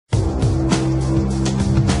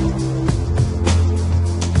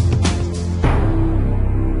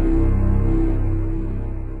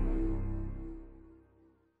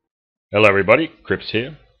Hello everybody, Crips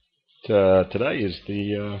here. Today is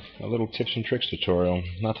the a little tips and tricks tutorial.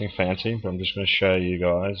 Nothing fancy, but I'm just going to show you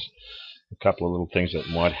guys a couple of little things that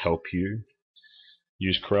might help you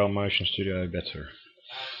use Corel MotionStudio better.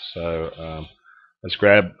 So let's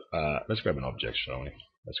grab an object, shall we?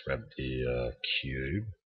 Let's grab the cube.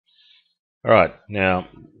 All right, now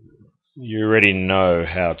you already know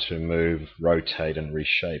how to move, rotate, and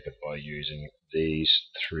reshape it by using these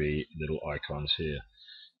three little icons here.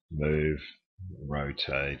 Move,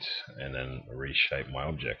 rotate, and then reshape my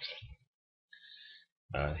object.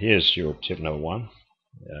 Here's your tip number one.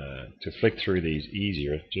 To flick through these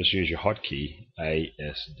easier, just use your hotkey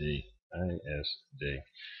ASD,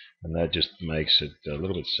 and that just makes it a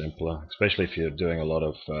little bit simpler, especially if you're doing a lot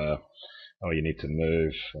of you need to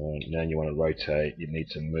move, then you want to rotate, you need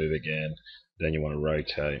to move again, then you want to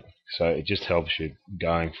rotate. So it just helps you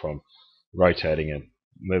going from rotating it,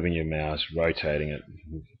 moving your mouse, rotating it,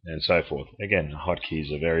 and so forth. Again,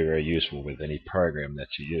 hotkeys are very, very useful with any program that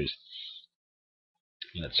you use.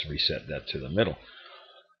 Let's reset that to the middle.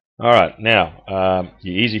 Alright, now,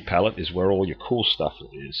 your easy palette is where all your cool stuff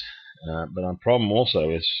is. But our problem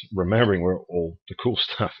also is remembering where all the cool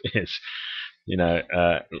stuff is. You know,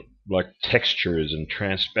 like textures and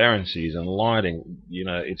transparencies and lighting. You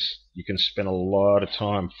know, you can spend a lot of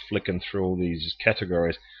time flicking through all these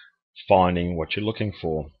categories, finding what you're looking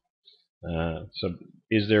for. So,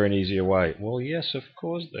 is there an easier way? Well, yes, of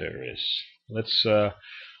course there is.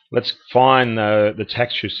 Let's find the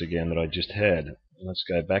textures again that I just had. Let's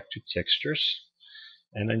go back to textures,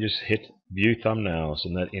 and then just hit view thumbnails,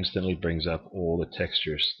 and that instantly brings up all the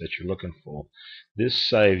textures that you're looking for. This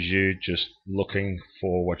saves you just looking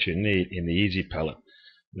for what you need in the easy palette.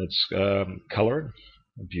 Let's color it,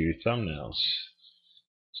 view thumbnails.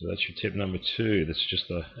 So that's your tip number two. That's just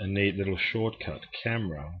a neat little shortcut.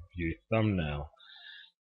 Camera, view thumbnail.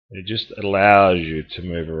 It just allows you to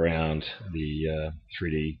move around the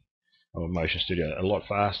 3D or MotionStudio a lot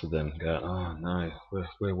faster than go, oh no,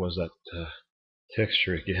 where was that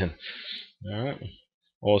texture again? Alright.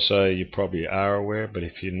 Also, you probably are aware, but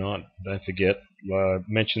if you're not, don't forget, I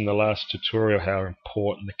mentioned in the last tutorial how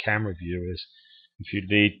important the camera view is. If you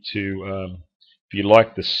need to, if you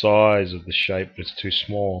like the size of the shape that's too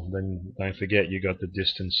small, then don't forget you got the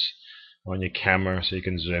distance on your camera so you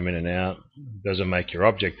can zoom in and out. It doesn't make your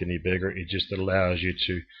object any bigger, it just allows you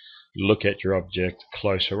to look at your object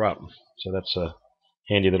closer up. So that's a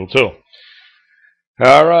handy little tool.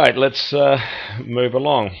 Alright, let's move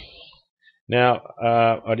along. Now,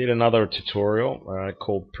 I did another tutorial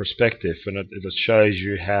called Perspective, and it shows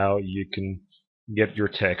you how you can get your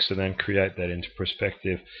text and then create that into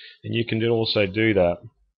perspective. And you can also do that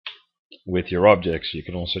with your objects. You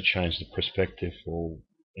can also change the perspective for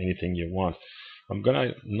anything you want. I'm going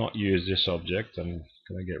to not use this object. I'm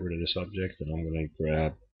going to get rid of this object, and I'm going to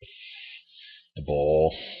grab the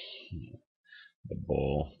ball.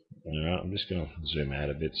 Alright, I'm just going to zoom out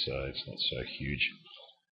a bit so it's not so huge.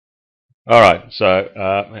 Alright,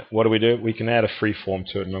 so what do? We can add a freeform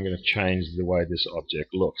to it, and I'm going to change the way this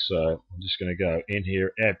object looks. So I'm just going to go in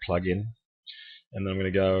here, add plugin, and then I'm going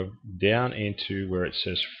to go down into where it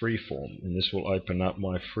says freeform, and this will open up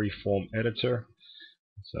my freeform editor.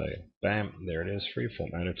 So bam, there it is,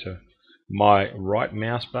 freeform editor. My right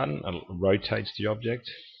mouse button rotates the object,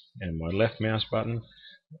 and my left mouse button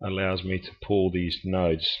allows me to pull these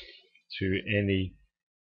nodes to any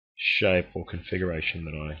shape or configuration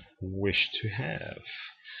that I wish to have.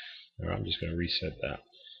 Alright, I'm just going to reset that.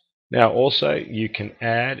 Now also you can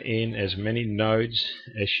add in as many nodes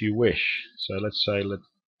as you wish. So let's say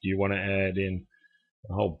you want to add in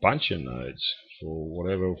a whole bunch of nodes for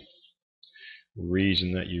whatever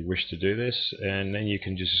reason that you wish to do this, and then you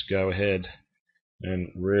can just go ahead and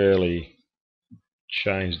really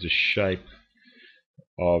change the shape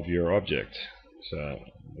of your object. So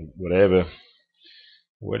whatever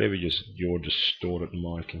your distorted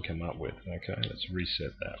mind can come up with. Okay, let's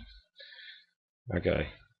reset that. Okay,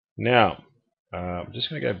 now I'm just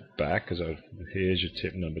going to go back because here's your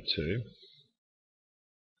tip number two.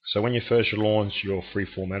 So when you first launch your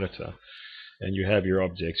freeform editor and you have your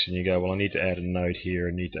objects and you go, well, I need to add a node here,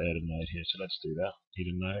 I need to add a node here, so let's do that.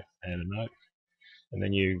 Need a node, add a node, and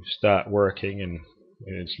then you start working and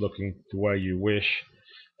it's looking the way you wish.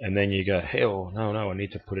 And then you go, hell, no, I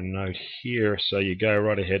need to put a node here. So you go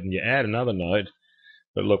right ahead and you add another node.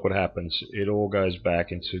 But look what happens. It all goes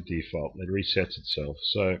back into default. It resets itself.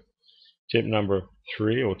 So tip number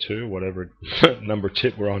 3 or 2, whatever number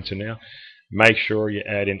tip we're on to now, make sure you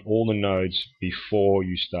add in all the nodes before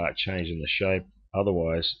you start changing the shape.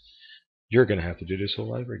 Otherwise, you're going to have to do this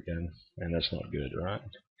all over again. And that's not good, right?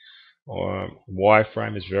 Or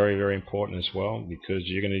wireframe is very, very important as well, because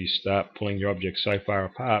you're going to start pulling your object so far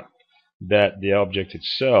apart that the object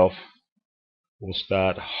itself will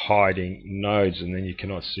start hiding nodes, and then you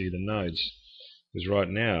cannot see the nodes. Because right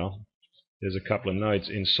now there's a couple of nodes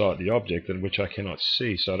inside the object in which I cannot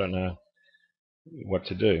see, so I don't know what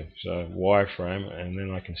to do. So wireframe, and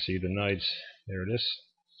then I can see the nodes. There it is.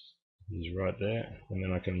 He's right there, and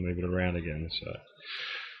then I can move it around again. So,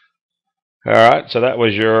 all right. So that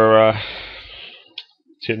was your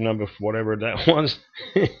tip number, whatever that was.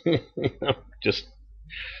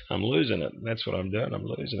 I'm losing it. That's what I'm doing. I'm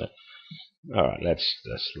losing it. All right. Let's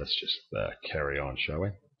just carry on, shall we?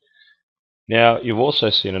 Now, you've also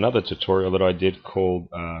seen another tutorial that I did called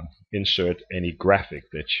insert any graphic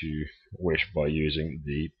that you wish by using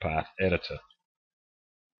the path editor.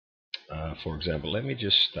 For example, let me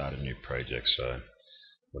just start a new project so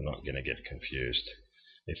we're not going to get confused.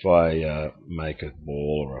 If I make a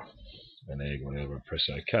ball or an egg, whatever, and press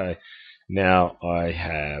OK, now I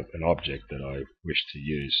have an object that I wish to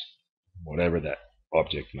use, whatever that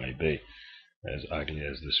object may be, as ugly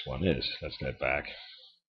as this one is. Let's go back.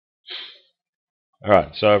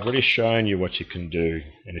 Alright, so I've already shown you what you can do,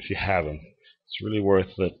 and if you haven't, it's really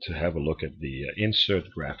worth it to have a look at the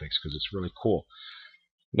insert graphics, because it's really cool.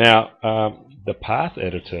 Now, the path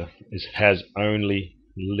editor has only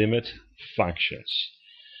limit functions,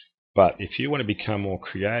 but if you want to become more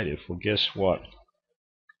creative, well, guess what?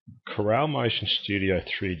 Corel MotionStudio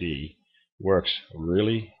 3D works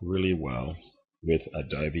really, really well with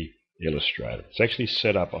Adobe Illustrator. It's actually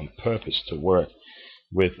set up on purpose to work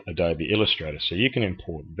with Adobe Illustrator, so you can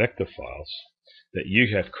import vector files that you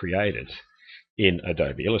have created in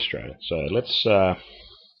Adobe Illustrator. So let's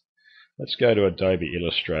go to Adobe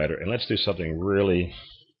Illustrator and let's do something really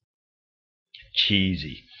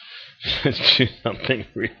cheesy. Let's do something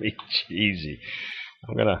really cheesy.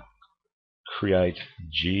 I'm gonna create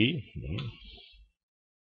G.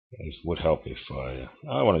 It would help if I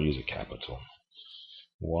want to use a capital.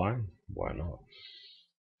 Why? Why not?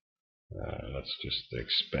 Let's just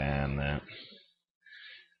expand that.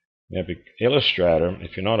 Now, Illustrator,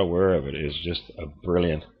 if you're not aware of it, is just a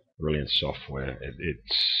brilliant, brilliant software.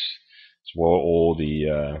 It's what all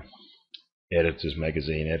the editors,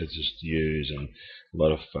 magazine editors use, and a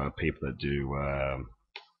lot of people that do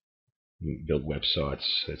build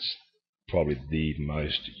websites. It's probably the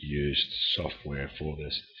most used software for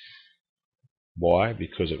this. Why?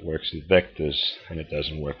 Because it works with vectors and it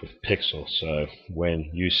doesn't work with pixels. So when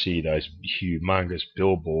you see those humongous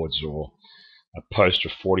billboards or a poster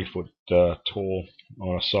 40-foot tall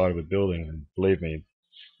on a side of a building, and believe me,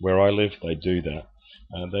 where I live, they do that.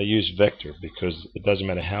 They use vector because it doesn't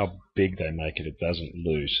matter how big they make it, it doesn't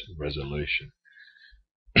lose resolution.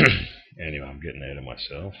 Anyway, I'm getting ahead of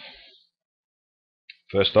myself.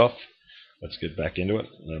 First off, let's get back into it.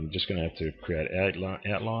 I'm just going to have to create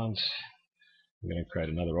outlines. I'm going to create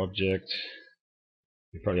another object.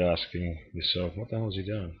 You're probably asking yourself, what the hell is he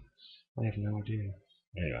doing? I have no idea.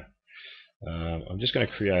 Anyway, I'm just going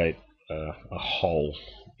to create a hole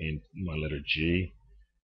in my letter G.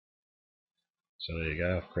 So there you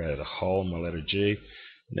go, I've created a hole in my letter G.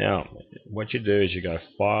 Now, what you do is you go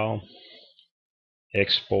File,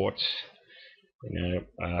 Export.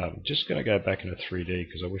 I'm just going to go back into 3D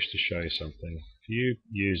because I wish to show you something. If you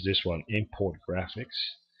use this one, Import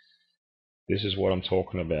Graphics, this is what I'm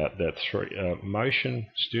talking about. That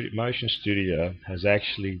MotionStudio has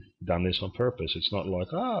actually done this on purpose. It's not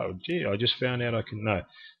like, oh, gee, I just found out I can. No,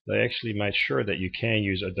 they actually made sure that you can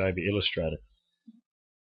use Adobe Illustrator.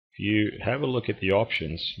 If you have a look at the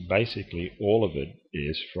options, basically all of it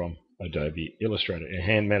is from Adobe Illustrator.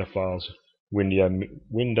 Hand meta files,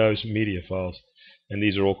 Windows media files, and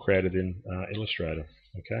these are all created in Illustrator.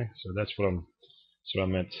 Okay, so that's what I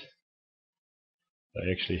meant.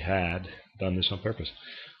 They actually had done this on purpose.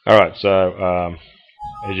 Alright, so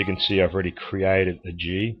as you can see, I've already created a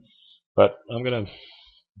G, but I'm going to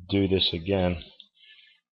do this again.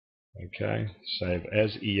 Okay, save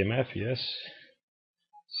as EMF, yes.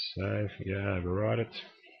 Save, yeah, override it.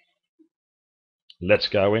 Let's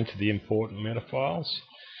go into the important meta files.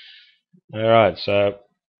 Alright, so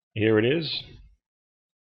here it is.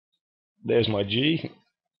 There's my G.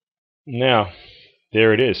 Now,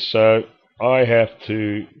 there it is. So I have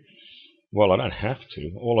to, well, I don't have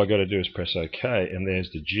to. All I got to do is press OK, and there's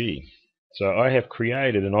the G. So I have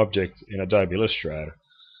created an object in Adobe Illustrator,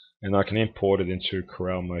 and I can import it into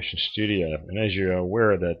Corel MotionStudio. And as you're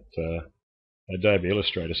aware that Adobe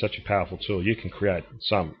Illustrator is such a powerful tool, you can create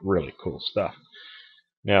some really cool stuff.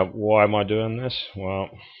 Now, why am I doing this? Well,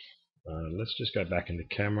 let's just go back into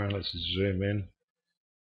camera. Let's zoom in.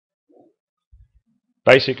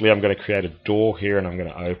 Basically, I'm going to create a door here and I'm going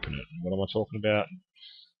to open it. What am I talking about?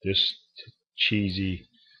 This cheesy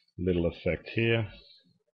little effect here.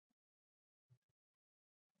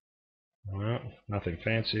 Alright, nothing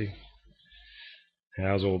fancy.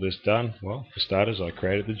 How's all this done? Well, for starters, I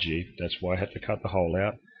created the G. That's why I had to cut the hole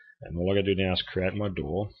out. And all I got to do now is create my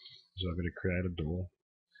door. So I'm going to create a door.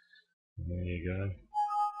 There you go.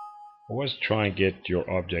 Always try and get your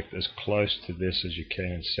object as close to this as you can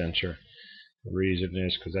in center. The reason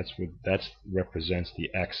is because that represents the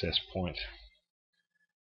access point.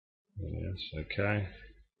 Yes, okay.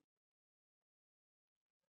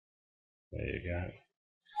 There you go.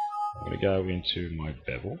 I'm going to go into my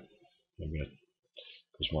bevel.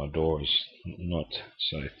 Because my door is not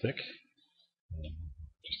so thick.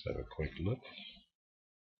 Just have a quick look.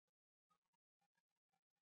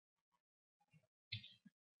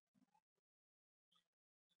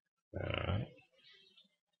 Alright.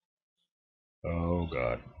 Oh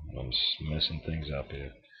god, I'm messing things up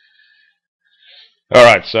here.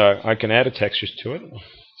 Alright, so I can add a texture to it.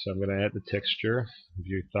 So I'm going to add the texture,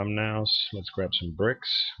 view thumbnails. Let's grab some bricks,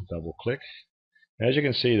 double click. As you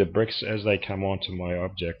can see, the bricks, as they come onto my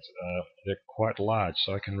object, they're quite large,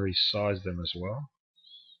 so I can resize them as well.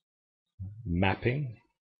 Mapping,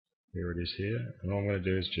 here it is here. And all I'm going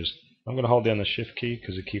to do is I'm going to hold down the shift key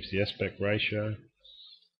because it keeps the aspect ratio.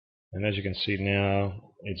 And as you can see now,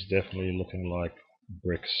 it's definitely looking like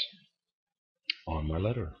bricks on my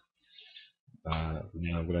letter. Now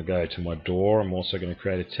I'm going to go to my door. I'm also going to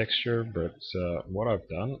create a texture, but what I've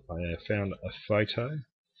done, I found a photo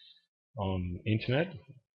on internet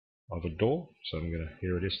of a door. So I'm going to,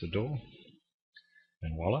 here it is, the door.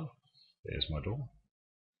 And voila, there's my door.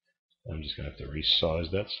 I'm just going to have to resize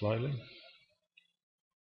that slightly.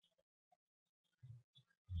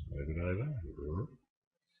 Move it over.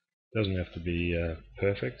 Doesn't have to be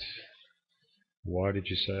perfect. Why did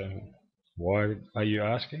you say? Why are you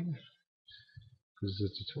asking? Because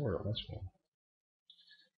it's a tutorial, that's why.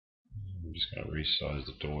 I'm just going to resize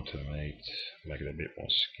the door to make it a bit more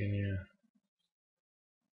skinnier.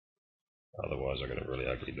 Otherwise I got a really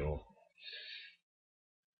ugly door.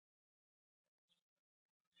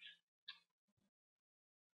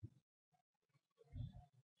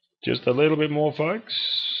 Just a little bit more, folks,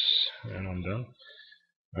 and I'm done.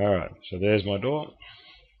 Alright, so there's my door.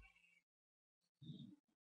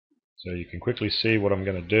 So you can quickly see what I'm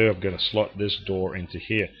going to do. I'm going to slot this door into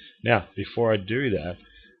here. Now, before I do that,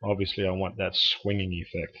 obviously I want that swinging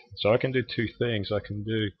effect. So I can do two things. I can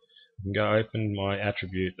go open my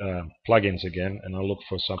attribute plugins again, and I'll look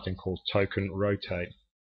for something called token rotate.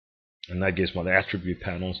 And that gives me the attribute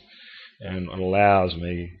panels and allows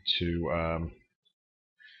me to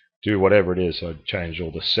do whatever it is. So I change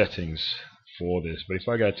all the settings for this. But if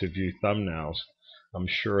I go to view thumbnails, I'm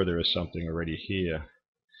sure there is something already here.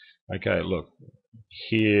 Okay, look,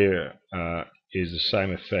 here is the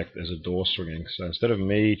same effect as a door swinging. So instead of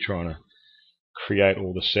me trying to create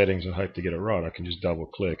all the settings and hope to get it right, I can just double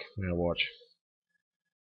click. Now watch.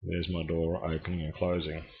 There's my door opening and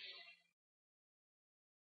closing.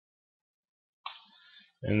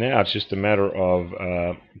 And now it's just a matter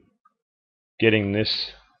of getting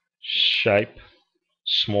this shape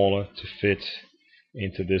smaller to fit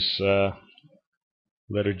into this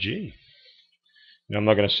letter G. Now I'm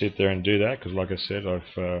not going to sit there and do that because, like I said,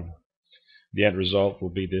 the end result will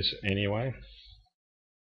be this anyway.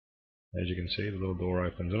 As you can see, the little door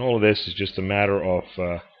opens, and all of this is just a matter of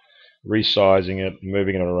resizing it,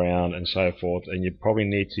 moving it around, and so forth. And you probably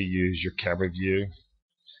need to use your camera view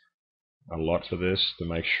a lot for this to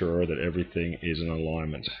make sure that everything is in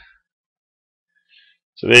alignment.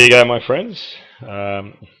 So there you go, my friends.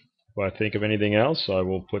 If I think of anything else, I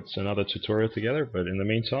will put another tutorial together. But in the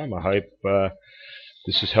meantime, I hope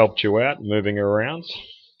this has helped you out moving around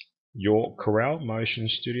your Corel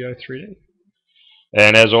MotionStudio 3D.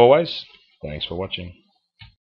 And as always, thanks for watching.